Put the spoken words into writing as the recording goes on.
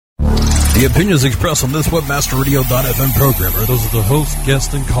The opinions expressed on this WebmasterRadio.fm program are those of the host,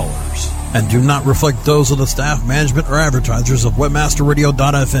 guests, and callers, and do not reflect those of the staff, management, or advertisers of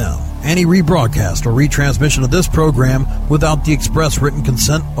WebmasterRadio.fm. Any rebroadcast or retransmission of this program without the express written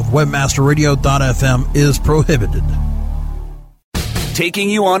consent of WebmasterRadio.fm is prohibited. Taking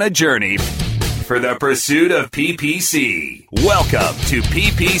you on a journey for the pursuit of PPC. Welcome to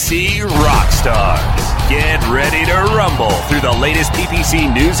PPC Rockstars. Get ready to rumble through the latest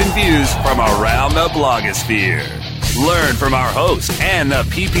PPC news and views from around the blogosphere. Learn from our hosts and the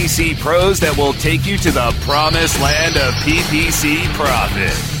PPC pros that will take you to the promised land of PPC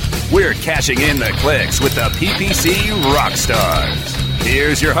profit. We're cashing in the clicks with the PPC Rockstars.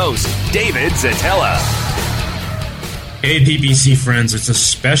 Here's your host, David Zetela. Hey PPC friends, it's a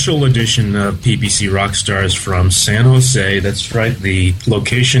special edition of PPC Rockstars from San Jose. That's right, the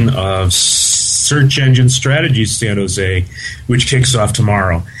location of Search Engine Strategies San Jose, which kicks off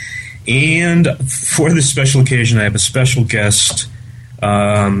tomorrow. And for this special occasion, I have a special guest.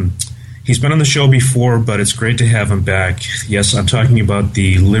 He's been on the show before, but it's great to have him back. Yes, I'm talking about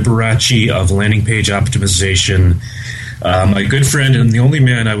the Liberace of landing page optimization. My good friend and the only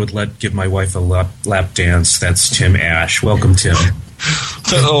man I would let give my wife a lap dance, that's Tim Ash. Welcome, Tim.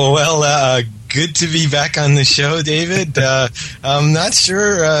 Oh, well, good to be back on the show, David. I'm not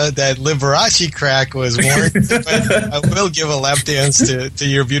sure that Liberace crack was warranted, but I will give a lap dance to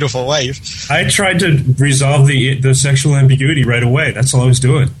your beautiful wife. I tried to resolve the sexual ambiguity right away. That's all I was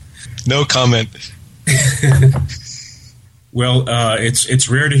doing. No comment. Well, it's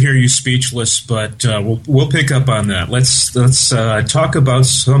rare to hear you speechless, but we'll pick up on that. Let's talk about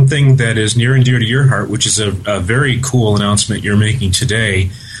something that is near and dear to your heart, which is a very cool announcement you're making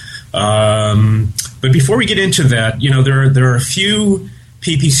today. But before we get into that, there are a few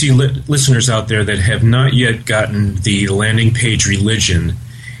PPC listeners out there that have not yet gotten the landing page religion,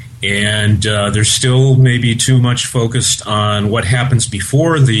 and they're still maybe too much focused on what happens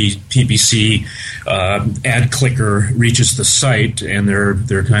before the PPC ad clicker reaches the site, and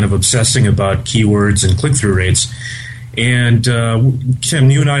they're kind of obsessing about keywords and click-through rates. And Tim,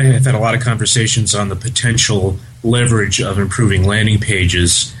 you and I have had a lot of conversations on the potential leverage of improving landing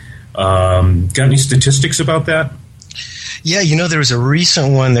pages. Got any statistics about that? Yeah, there was a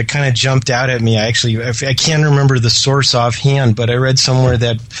recent one that kind of jumped out at me. I can't remember the source offhand, but I read somewhere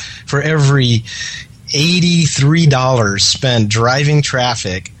that for every $83 spent driving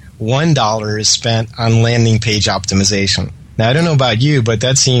traffic, $1 is spent on landing page optimization. Now, I don't know about you, but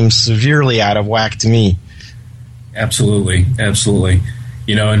that seems severely out of whack to me. Absolutely.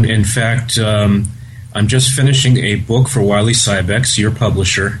 In fact, I'm just finishing a book for Wiley Sybex, your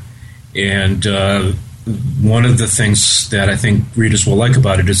publisher, and one of the things that I think readers will like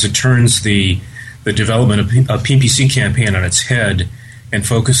about it is it turns the development of a PPC campaign on its head and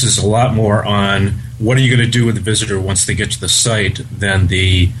focuses a lot more on what are you going to do with the visitor once they get to the site than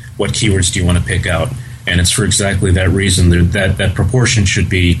what keywords do you want to pick out. And it's for exactly that reason that proportion should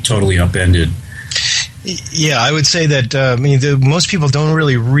be totally upended. Yeah, I would say that most people don't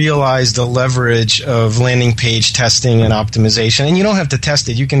really realize the leverage of landing page testing and optimization. And you don't have to test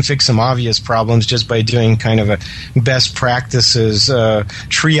it. You can fix some obvious problems just by doing kind of a best practices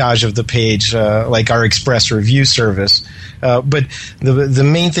triage of the page, like our Express Review service. But the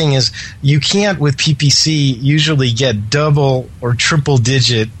main thing is you can't, with PPC, usually get double or triple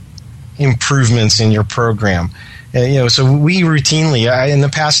digit improvements in your program. So we routinely, in the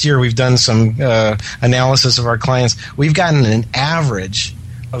past year, we've done some analysis of our clients. We've gotten an average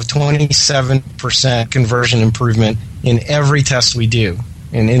of 27% conversion improvement in every test we do,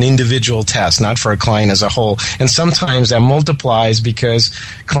 in an individual test, not for a client as a whole. And sometimes that multiplies because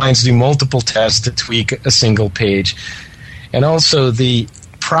clients do multiple tests to tweak a single page. And also the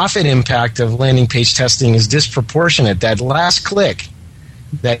profit impact of landing page testing is disproportionate. That last click,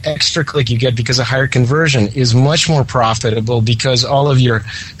 that extra click you get because of higher conversion is much more profitable because all of your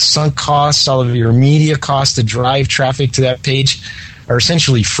sunk costs, all of your media costs to drive traffic to that page are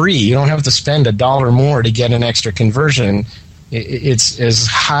essentially free. You don't have to spend $1 more to get an extra conversion. It's as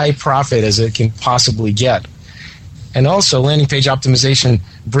high profit as it can possibly get. And also, landing page optimization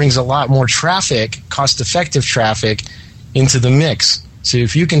brings a lot more traffic, cost-effective traffic, into the mix. So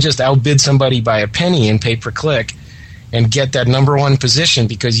if you can just outbid somebody by a penny in pay-per-click, and get that number one position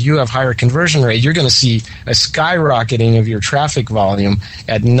because you have higher conversion rate, you're going to see a skyrocketing of your traffic volume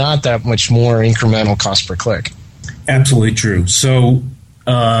at not that much more incremental cost per click. Absolutely true. So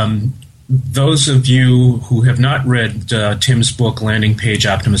those of you who have not read Tim's book, Landing Page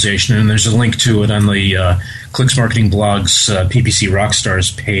Optimization, and there's a link to it on the Clicks Marketing Blog's PPC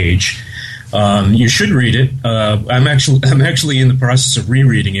Rockstars page, You should read it. I'm actually in the process of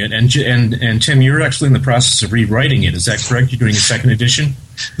rereading it, and Tim, you're actually in the process of rewriting it. Is that correct? You're doing a second edition?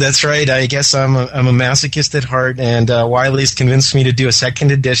 That's right. I guess I'm a masochist at heart, and Wiley's convinced me to do a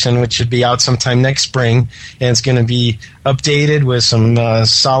second edition, which should be out sometime next spring, and it's going to be updated with some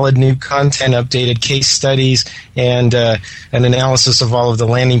solid new content, updated case studies, and an analysis of all of the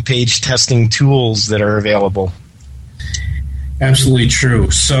landing page testing tools that are available. Absolutely true.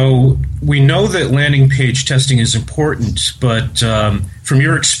 So we know that landing page testing is important, but from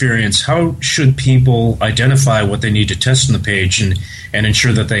your experience, how should people identify what they need to test on the page and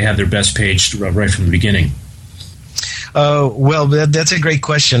ensure that they have their best page right from the beginning? Well, that's a great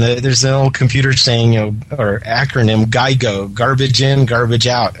question. There's an old computer saying, or acronym, GIGO, garbage in, garbage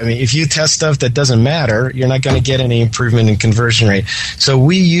out. I mean, if you test stuff that doesn't matter, you're not going to get any improvement in conversion rate. So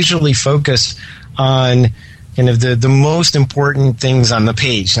we usually focus on kind of the most important things on the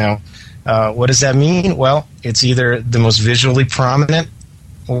page. Now, what does that mean? Well, it's either the most visually prominent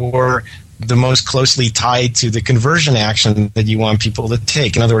or the most closely tied to the conversion action that you want people to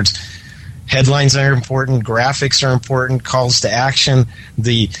take. In other words, headlines are important, graphics are important, calls to action,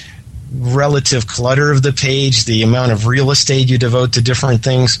 the relative clutter of the page, the amount of real estate you devote to different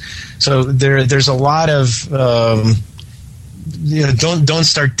things. So there's a lot of don't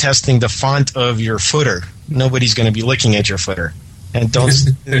start testing the font of your footer. Nobody's going to be looking at your footer, and don't or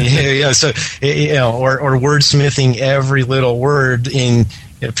wordsmithing every little word in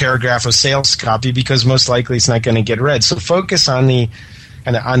a paragraph of sales copy, because most likely it's not going to get read. So focus on the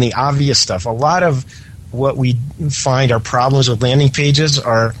obvious stuff. A lot of what we find are problems with landing pages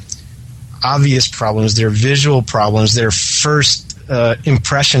are obvious problems. They're visual problems. They're first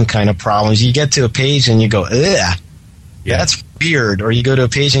impression kind of problems. You get to a page and you go, ugh. Yeah. That's weird. Or you go to a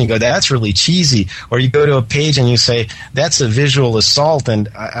page and you go, that's really cheesy. Or you go to a page and you say, that's a visual assault and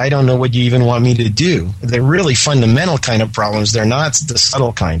I don't know what you even want me to do. They're really fundamental kind of problems. They're not the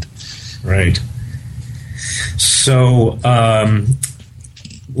subtle kind. Right. So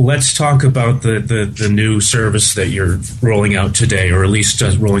let's talk about the new service that you're rolling out today, or at least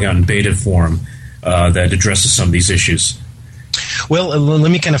rolling out in beta form, that addresses some of these issues. Well, let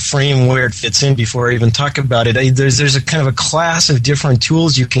me kind of frame where it fits in before I even talk about it. There's a kind of a class of different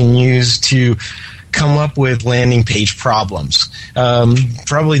tools you can use to come up with landing page problems.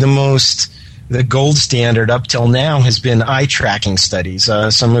 Probably the gold standard up till now has been eye tracking studies.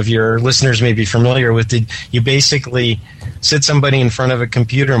 Some of your listeners may be familiar with it. You basically sit somebody in front of a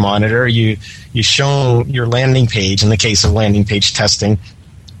computer monitor. You show your landing page, in the case of landing page testing,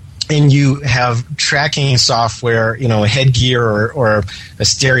 and you have tracking software, a headgear or a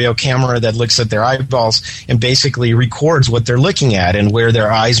stereo camera that looks at their eyeballs and basically records what they're looking at and where their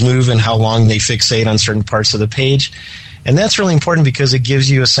eyes move and how long they fixate on certain parts of the page. And that's really important because it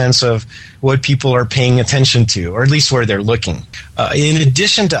gives you a sense of what people are paying attention to, or at least where they're looking. In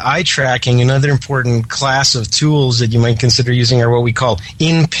addition to eye tracking, another important class of tools that you might consider using are what we call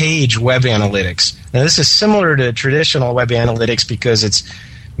in-page web analytics. Now, this is similar to traditional web analytics because it's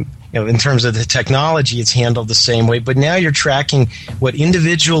in terms of the technology, it's handled the same way. But now you're tracking what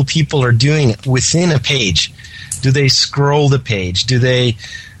individual people are doing within a page. Do they scroll the page? Do they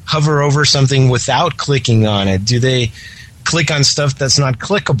hover over something without clicking on it? Do they click on stuff that's not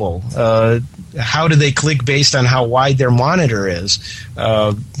clickable? How do they click based on how wide their monitor is?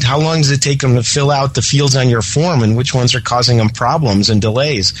 How long does it take them to fill out the fields on your form, and which ones are causing them problems and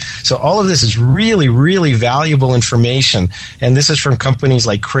delays? So all of this is really, really valuable information, and this is from companies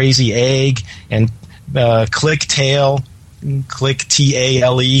like Crazy Egg and ClickTale,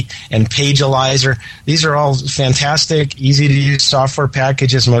 ClickTale, and Pagelyzer. These are all fantastic, easy-to-use software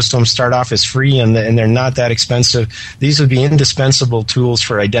packages. Most of them start off as free, and they're not that expensive. These would be indispensable tools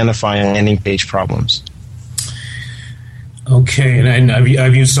for identifying landing page problems. Okay, and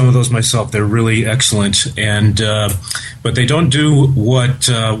I've used some of those myself. They're really excellent, and but they don't do what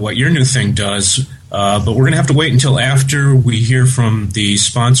your new thing does. But we're going to have to wait until after we hear from the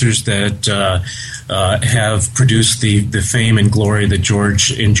sponsors that have produced the fame and glory that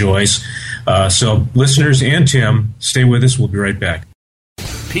George enjoys. So listeners and Tim, stay with us. We'll be right back.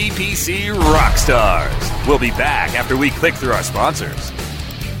 PPC Rockstars. We'll be back after we click through our sponsors.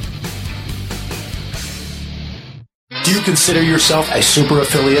 Do you consider yourself a super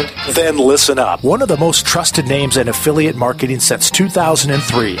affiliate? Then listen up. One of the most trusted names in affiliate marketing since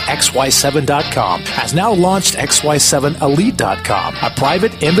 2003, XY7.com, has now launched XY7Elite.com, a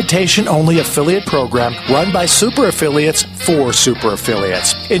private invitation-only affiliate program run by super affiliates for super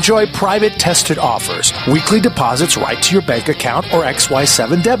affiliates. Enjoy private tested offers, weekly deposits right to your bank account or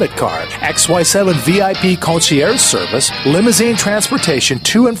XY7 debit card, XY7 VIP concierge service, limousine transportation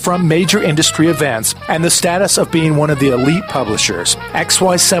to and from major industry events, and the status of being one of the elite publishers.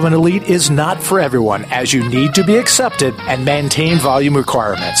 XY7 Elite is not for everyone, as you need to be accepted and maintain volume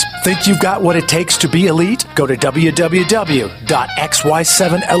requirements. Think you've got what it takes to be elite? Go to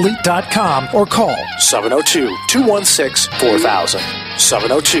www.xy7elite.com or call 702-216-4000.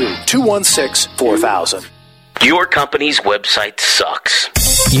 702-216-4000. Your company's website sucks.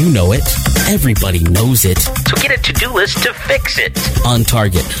 You know it. Everybody knows it. So get a to-do list to fix it. On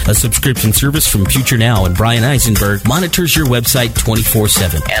Target, a subscription service from Future Now and Brian Eisenberg, monitors your website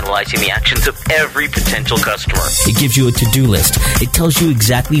 24/7. Analyzing the actions of every potential customer. It gives you a to-do list. It tells you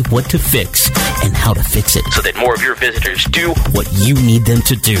exactly what to fix and how to fix it. So that more of your visitors do what you need them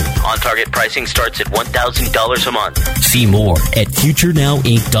to do. On Target pricing starts at $1,000 a month. See more at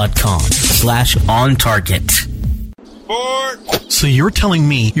futurenowinc.com/ontarget. So you're telling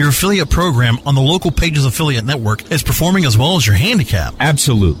me your affiliate program on the Local Pages Affiliate Network is performing as well as your handicap?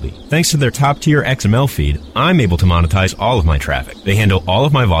 Absolutely. Thanks to their top-tier XML feed, I'm able to monetize all of my traffic. They handle all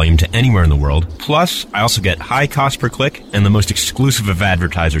of my volume to anywhere in the world. Plus, I also get high cost per click and the most exclusive of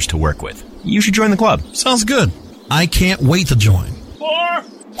advertisers to work with. You should join the club. Sounds good. I can't wait to join.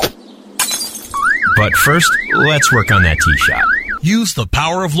 But first, let's work on that tee shot. Use the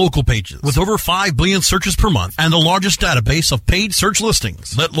power of Local Pages. With over 5 billion searches per month and the largest database of paid search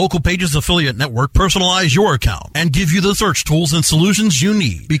listings, let Local Pages Affiliate Network personalize your account and give you the search tools and solutions you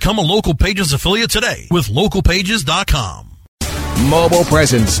need. Become a Local Pages affiliate today with localpages.com. Mobile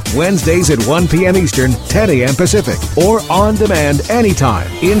Presence, Wednesdays at 1 p.m. Eastern, 10 a.m. Pacific, or on demand anytime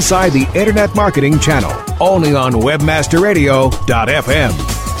inside the Internet Marketing Channel. Only on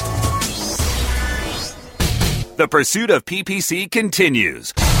webmasterradio.fm. The pursuit of PPC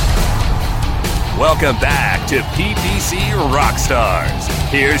continues. Welcome back to PPC Rockstars.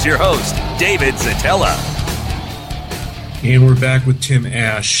 Here's your host, David Zatella. And we're back with Tim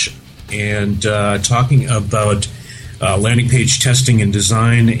Ash and talking about landing page testing and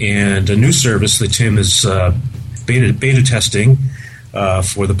design and a new service that Tim is beta testing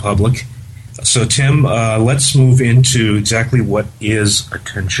for the public. So, Tim, let's move into exactly what is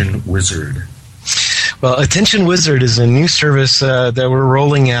Attention Wizard. Well, Attention Wizard is a new service that we're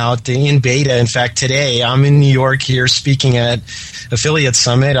rolling out in beta. In fact, today I'm in New York here speaking at Affiliate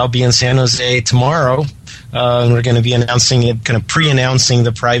Summit. I'll be in San Jose tomorrow. And we're going to be announcing it, kind of pre-announcing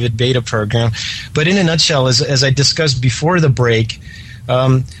the private beta program. But in a nutshell, as I discussed before the break,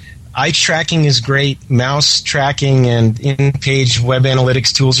 eye tracking is great. Mouse tracking and in-page web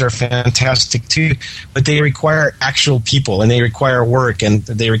analytics tools are fantastic too, but they require actual people and they require work and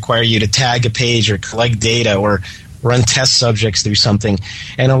they require you to tag a page or collect data or run test subjects through something.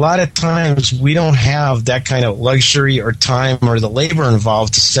 And a lot of times we don't have that kind of luxury or time or the labor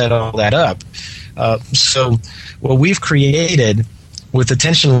involved to set all that up. So what we've created with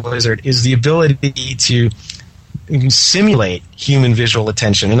Attention Wizard is the ability to simulate human visual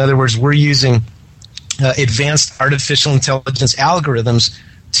attention. In other words, we're using advanced artificial intelligence algorithms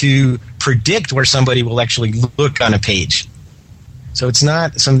to predict where somebody will actually look on a page. So it's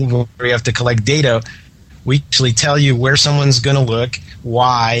not something where you have to collect data. We actually tell you where someone's going to look,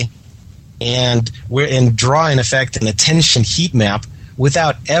 why, and draw, in effect, an attention heat map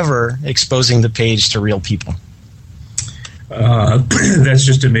without ever exposing the page to real people. That's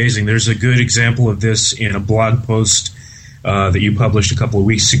just amazing. There's a good example of this in a blog post that you published a couple of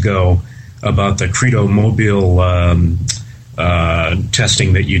weeks ago about the Credo Mobile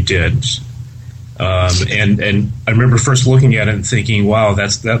testing that you did. And I remember first looking at it and thinking, wow,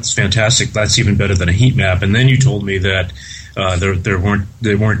 that's fantastic. That's even better than a heat map. And then you told me that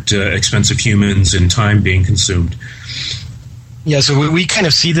there weren't expensive humans and time being consumed. Yeah, so we kind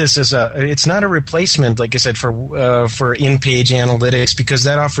of see this as it's not a replacement, like I said, for in-page analytics, because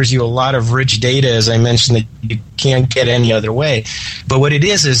that offers you a lot of rich data, as I mentioned, that you can't get any other way. But what it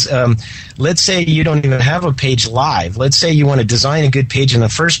is let's say you don't even have a page live. Let's say you want to design a good page in the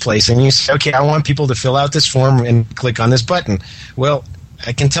first place, and you say, okay, I want people to fill out this form and click on this button. Well,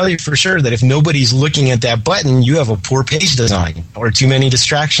 I can tell you for sure that if nobody's looking at that button, you have a poor page design or too many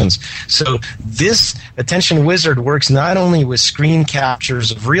distractions. So this Attention Wizard works not only with screen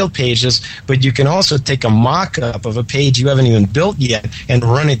captures of real pages, but you can also take a mock-up of a page you haven't even built yet and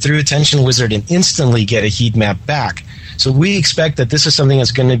run it through Attention Wizard and instantly get a heat map back. So we expect that this is something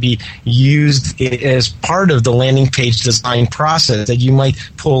that's going to be used as part of the landing page design process, that you might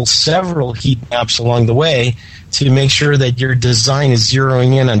pull several heat maps along the way to make sure that your design is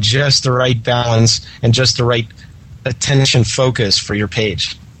zeroing in on just the right balance and just the right attention focus for your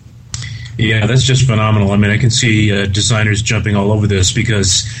page. Yeah, that's just phenomenal. I mean, I can see designers jumping all over this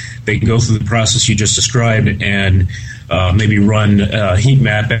because they can go through the process you just described and maybe run heat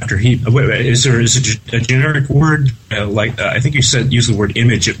map after heat. Is there a generic word? I think you use the word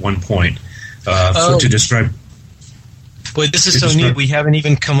image at one point to describe. Boy, this is so neat. We haven't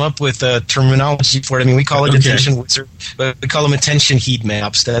even come up with a terminology for it. I mean, we call it attention wizard, but we call them attention heat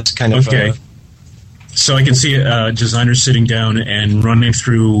maps. That's kind of okay. So I can see designers sitting down and running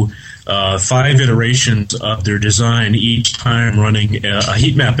through 5 iterations of their design, each time running a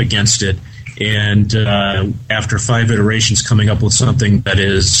heat map against it, and after 5 iterations coming up with something that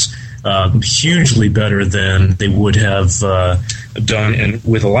is hugely better than they would have done and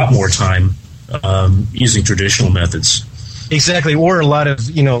with a lot more time using traditional methods. Exactly, or a lot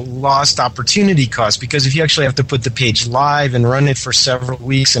of lost opportunity costs, because if you actually have to put the page live and run it for several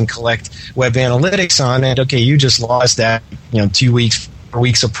weeks and collect web analytics on it, okay, you just lost that 2 weeks, 4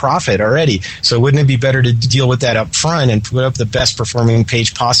 weeks of profit already. So wouldn't it be better to deal with that up front and put up the best performing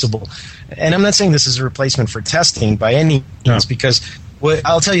page possible? And I'm not saying this is a replacement for testing by any means, because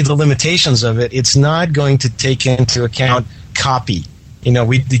I'll tell you the limitations of it. It's not going to take into account copy.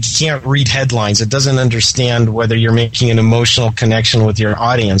 We can't read headlines. It doesn't understand whether you're making an emotional connection with your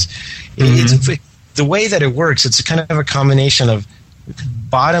audience. The way that it works, it's kind of a combination of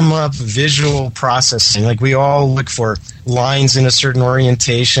bottom-up visual processing. Like, we all look for lines in a certain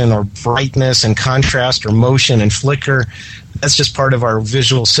orientation, or brightness and contrast, or motion and flicker. That's just part of our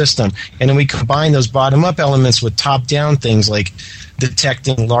visual system. And then we combine those bottom-up elements with top-down things like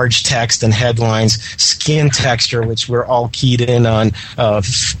detecting large text and headlines, skin texture, which we're all keyed in on,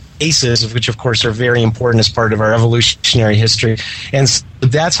 faces, which of course are very important as part of our evolutionary history. And so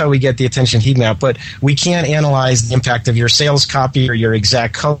that's how we get the attention heat map. But we can't analyze the impact of your sales copy or your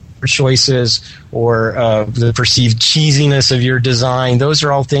exact color choices or the perceived cheesiness of your design. Those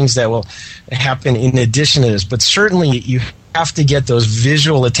are all things that will happen in addition to this. But certainly you have to get those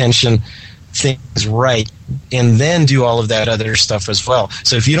visual attention things right and then do all of that other stuff as well.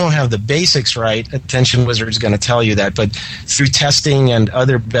 So if you don't have the basics right, Attention Wizard is going to tell you that. But through testing and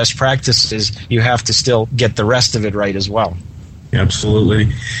other best practices, you have to still get the rest of it right as well.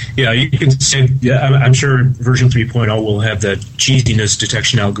 Absolutely. Yeah, you can say, I'm sure version 3.0 will have that cheesiness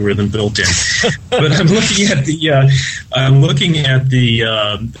detection algorithm built in. But I'm looking at the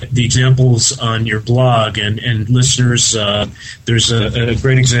examples on your blog, and listeners, there's a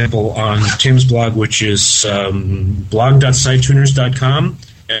great example on Tim's blog, which is blog.sitetuners.com,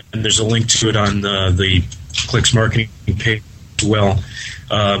 and there's a link to it on the Clicks marketing page as well.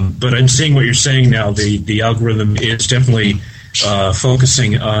 But I'm seeing what you're saying now. The algorithm is definitely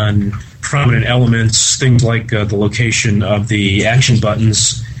focusing on prominent elements, things like the location of the action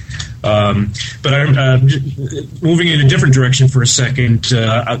buttons. But I'm moving in a different direction for a second.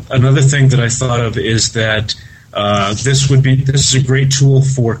 Another thing that I thought of is that this is a great tool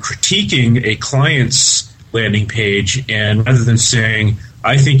for critiquing a client's landing page, and rather than saying,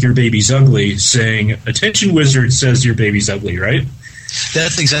 "I think your baby's ugly," saying, "Attention Wizard says your baby's ugly," right?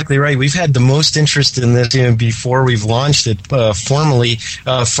 That's exactly right. We've had the most interest in this before we've launched it formally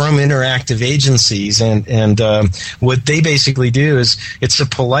from interactive agencies. And what they basically do is, it's a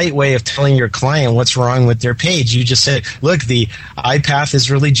polite way of telling your client what's wrong with their page. You just say, look, the eye path is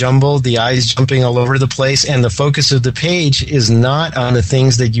really jumbled, the eye is jumping all over the place, and the focus of the page is not on the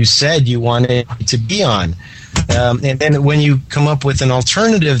things that you said you wanted it to be on. And then when you come up with an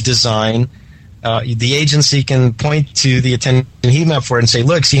alternative design, the agency can point to the attention heat map for it and say,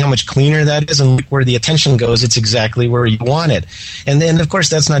 look, see how much cleaner that is, and look where the attention goes. It's exactly where you want it. And then, of course,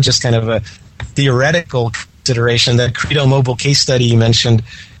 that's not just kind of a theoretical consideration. That Credo Mobile case study you mentioned,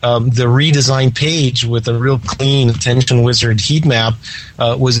 the redesigned page with a real clean Attention Wizard heat map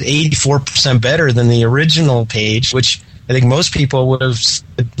was 84% better than the original page, which I think most people would have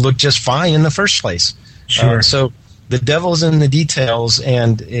looked just fine in the first place. Sure. So the devil's in the details,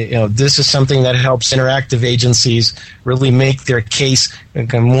 and this is something that helps interactive agencies really make their case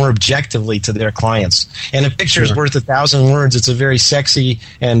more objectively to their clients. And a picture is worth 1,000 words. It's a very sexy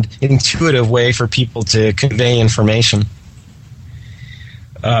and intuitive way for people to convey information.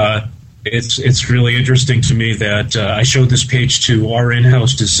 It's really interesting to me that I showed this page to our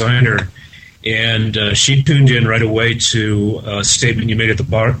in-house designer, and she tuned in right away to a statement you made at the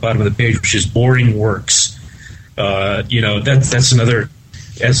bottom of the page, which is "boring works." That's another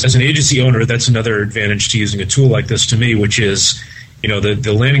as an agency owner, that's another advantage to using a tool like this to me, which is,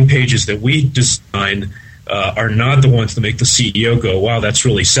 the landing pages that we design are not the ones that make the CEO go, wow, that's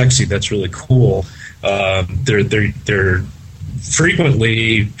really sexy, that's really cool. They're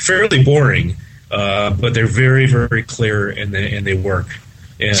frequently fairly boring, but they're very, very clear, and they work.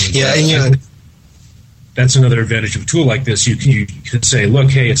 And that's another advantage of a tool like this. You can say, look,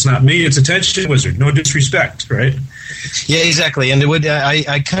 hey, it's not me, it's Attention Wizard. No disrespect, right? Yeah, exactly. And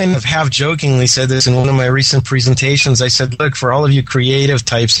I kind of half jokingly said this in one of my recent presentations. I said, look, for all of you creative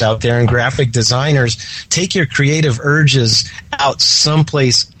types out there and graphic designers, take your creative urges out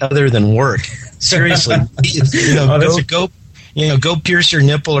someplace other than work. Seriously. Go pierce your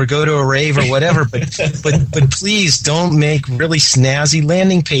nipple or go to a rave or whatever, but please don't make really snazzy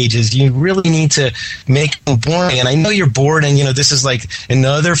landing pages. You really need to make them boring. And I know you're bored, and this is like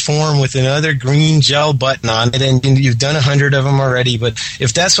another form with another green gel button on it, and you've done 100 of them already. But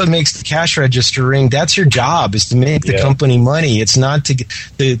if that's what makes the cash register ring, that's your job, is to make the company money. It's not to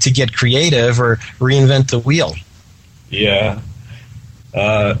get creative or reinvent the wheel. Yeah,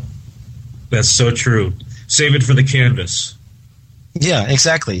 that's so true. Save it for the canvas. Yeah,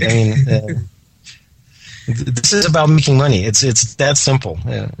 exactly. I mean, this is about making money. It's that simple.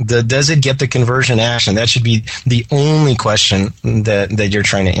 Does it get the conversion action? That should be the only question that you're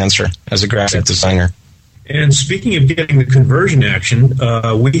trying to answer as a graphic designer. And speaking of getting the conversion action,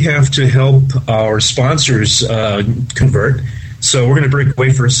 we have to help our sponsors convert. So we're going to break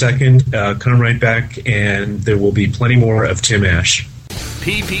away for a second, come right back, and there will be plenty more of Tim Ash.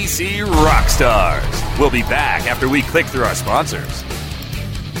 PPC Rockstars. We'll be back after we click through our sponsors.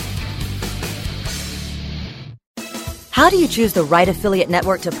 How do you choose the right affiliate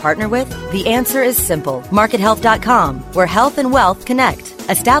network to partner with? The answer is simple. MarketHealth.com, where health and wealth connect.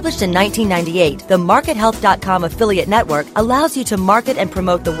 Established in 1998, the MarketHealth.com affiliate network allows you to market and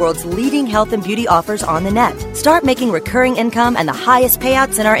promote the world's leading health and beauty offers on the net. Start making recurring income and the highest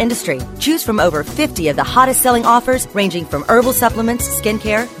payouts in our industry. Choose from over 50 of the hottest selling offers, ranging from herbal supplements,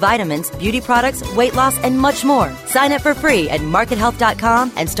 skincare, vitamins, beauty products, weight loss, and much more. Sign up for free at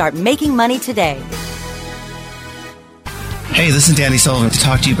MarketHealth.com and start making money today. Hey, this is Danny Sullivan to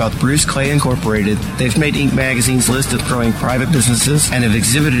talk to you about Bruce Clay Incorporated. They've made Inc. Magazine's list of growing private businesses and have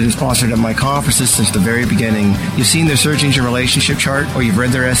exhibited and sponsored at my conferences since the very beginning. You've seen their search engine relationship chart, or you've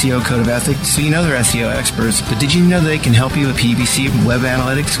read their SEO code of ethics, so you know they're SEO experts. But did you know they can help you with PPC, web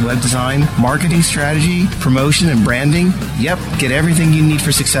analytics, web design, marketing strategy, promotion, and branding? Yep, get everything you need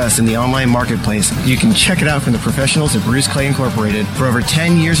for success in the online marketplace. You can check it out from the professionals at Bruce Clay Incorporated. For over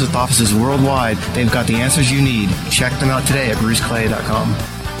 10 years with offices worldwide, they've got the answers you need. Check them out today at bruceclay.com.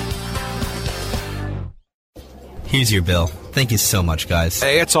 Here's your bill. Thank you so much, guys.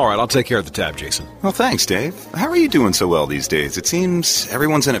 Hey, it's all right. I'll take care of the tab, Jason. Well, thanks, Dave. How are you doing so well these days? It seems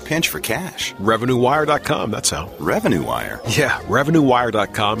everyone's in a pinch for cash. RevenueWire.com, that's how. RevenueWire? Yeah,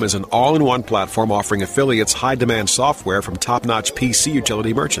 RevenueWire.com is an all-in-one platform offering affiliates high-demand software from top-notch PC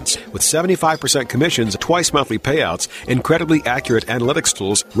utility merchants. With 75% commissions, twice monthly payouts, incredibly accurate analytics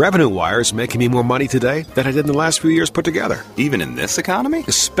tools, RevenueWire is making me more money today than I did in the last few years put together. Even in this economy?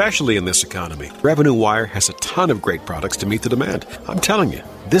 Especially in this economy. RevenueWire has a ton of great products to meet the demand. I'm telling you,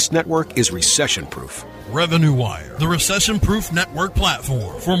 this network is recession-proof. RevenueWire, the recession-proof network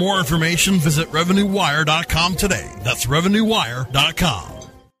platform. For more information, visit RevenueWire.com today. That's RevenueWire.com.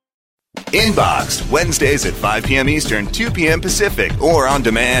 Inboxed, Wednesdays at 5 p.m. Eastern, 2 p.m. Pacific, or on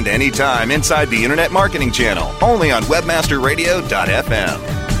demand anytime inside the Internet Marketing Channel, only on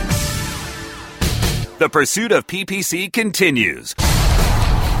WebmasterRadio.fm. The pursuit of PPC continues.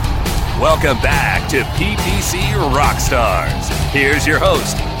 Welcome back to PPC Rockstars. Here's your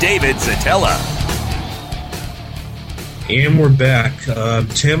host, David Zatella. And we're back.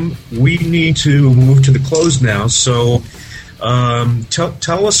 Tim, we need to move to the close now, so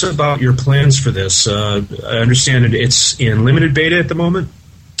tell us about your plans for this. I understand it's in limited beta at the moment?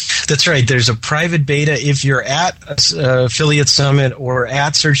 That's right. There's a private beta. If you're at Affiliate Summit or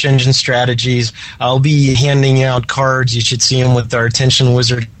at Search Engine Strategies, I'll be handing out cards. You should see them with our Attention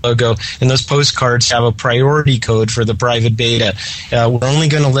Wizard logo. And those postcards have a priority code for the private beta. We're only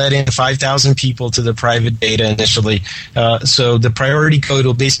going to let in 5,000 people to the private beta initially. So the priority code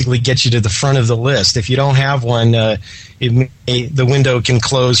will basically get you to the front of the list. If you don't have one, the window can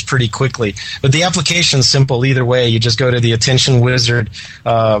close pretty quickly. But the application's simple either way. You just go to the Attention Wizard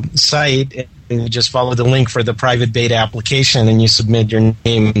site and you just follow the link for the private beta application and you submit your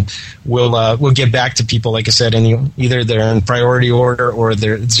name. We'll get back to people, like I said, and either they're in priority order or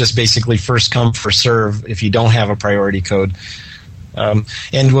it's just basically first come, first serve if you don't have a priority code.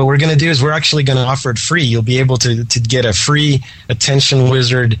 And what we're going to do is we're actually going to offer it free. You'll be able to get a free Attention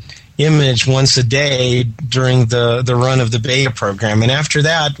Wizard image once a day during the run of the beta program. And after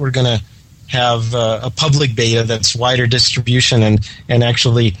that, we're going to have a public beta that's wider distribution and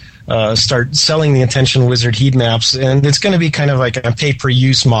actually start selling the Attention Wizard heat maps. And it's going to be kind of like a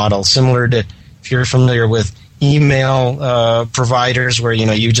pay-per-use model, similar to, if you're familiar with email providers, where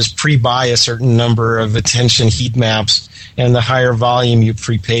you just pre-buy a certain number of Attention heat maps, and the higher volume you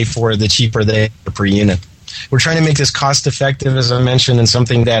prepay for, the cheaper they are per unit. We're trying to make this cost-effective, as I mentioned, and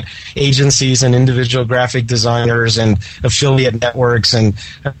something that agencies and individual graphic designers and affiliate networks and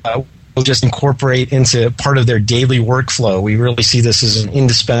will just incorporate into part of their daily workflow. We really see this as an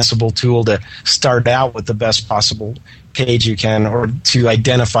indispensable tool to start out with the best possible page you can, or to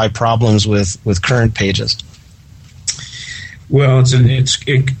identify problems with current pages. Well, it's an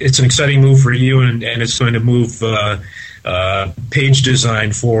exciting move for you, and it's going to move page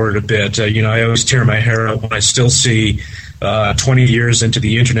design forward a bit. I always tear my hair out when I still see 20 years into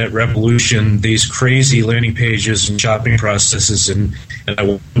the internet revolution, these crazy landing pages and shopping processes, and I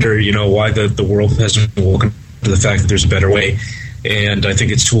wonder, why the world hasn't woken to the fact that there's a better way. And I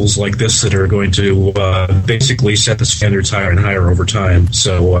think it's tools like this that are going to basically set the standards higher and higher over time.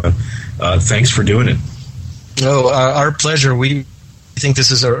 So thanks for doing it. Oh, our pleasure. We think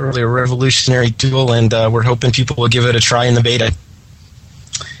this is a really revolutionary tool, and we're hoping people will give it a try in the beta.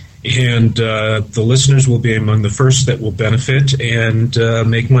 And the listeners will be among the first that will benefit and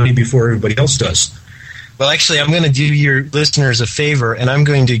make money before everybody else does. Well, actually, I'm going to do your listeners a favor, and I'm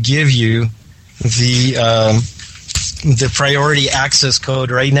going to give you the priority access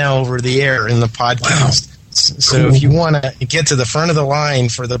code right now over the air in the podcast. Wow. So if you want to get to the front of the line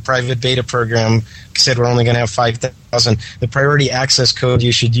for the private beta program, like I said, we're only going to have 5,000. The priority access code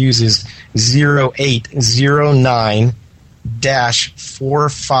you should use is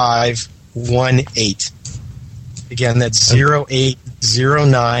 0809-4518. Again, that's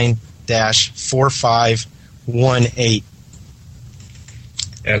 0809-4518.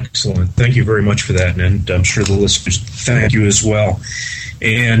 Excellent. Thank you very much for that, and I'm sure the listeners thank you as well.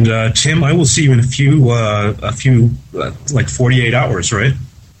 And Tim, I will see you in a few like 48 hours, right?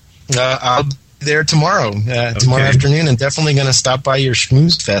 I'll be there tomorrow afternoon, and definitely going to stop by your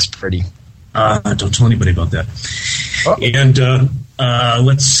Schmooze Fest party. Don't tell anybody about that. Oh. And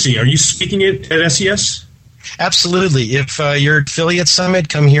let's see, are you speaking at SES? Absolutely. If you're at Affiliate Summit,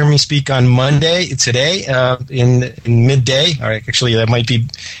 come hear me speak on Monday, today, in midday. All right, actually, that might be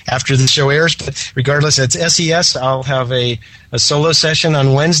after the show airs, but regardless, at SES, I'll have a solo session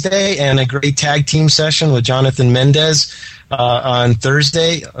on Wednesday and a great tag team session with Jonathan Mendez on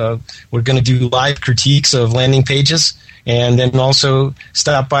Thursday. We're going to do live critiques of landing pages, and then also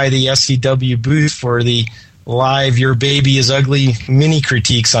stop by the SCW booth for the live Your Baby is Ugly mini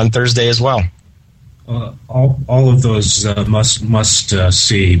critiques on Thursday as well. All of those must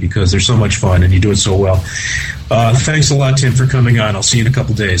see, because they're so much fun and you do it so well. Thanks a lot, Tim, for coming on. I'll see you in a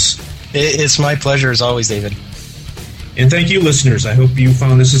couple days. It's my pleasure as always, David. And thank you, listeners. I hope you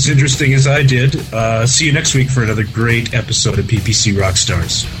found this as interesting as I did. See you next week for another great episode of PPC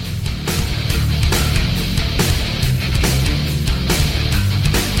Rockstars.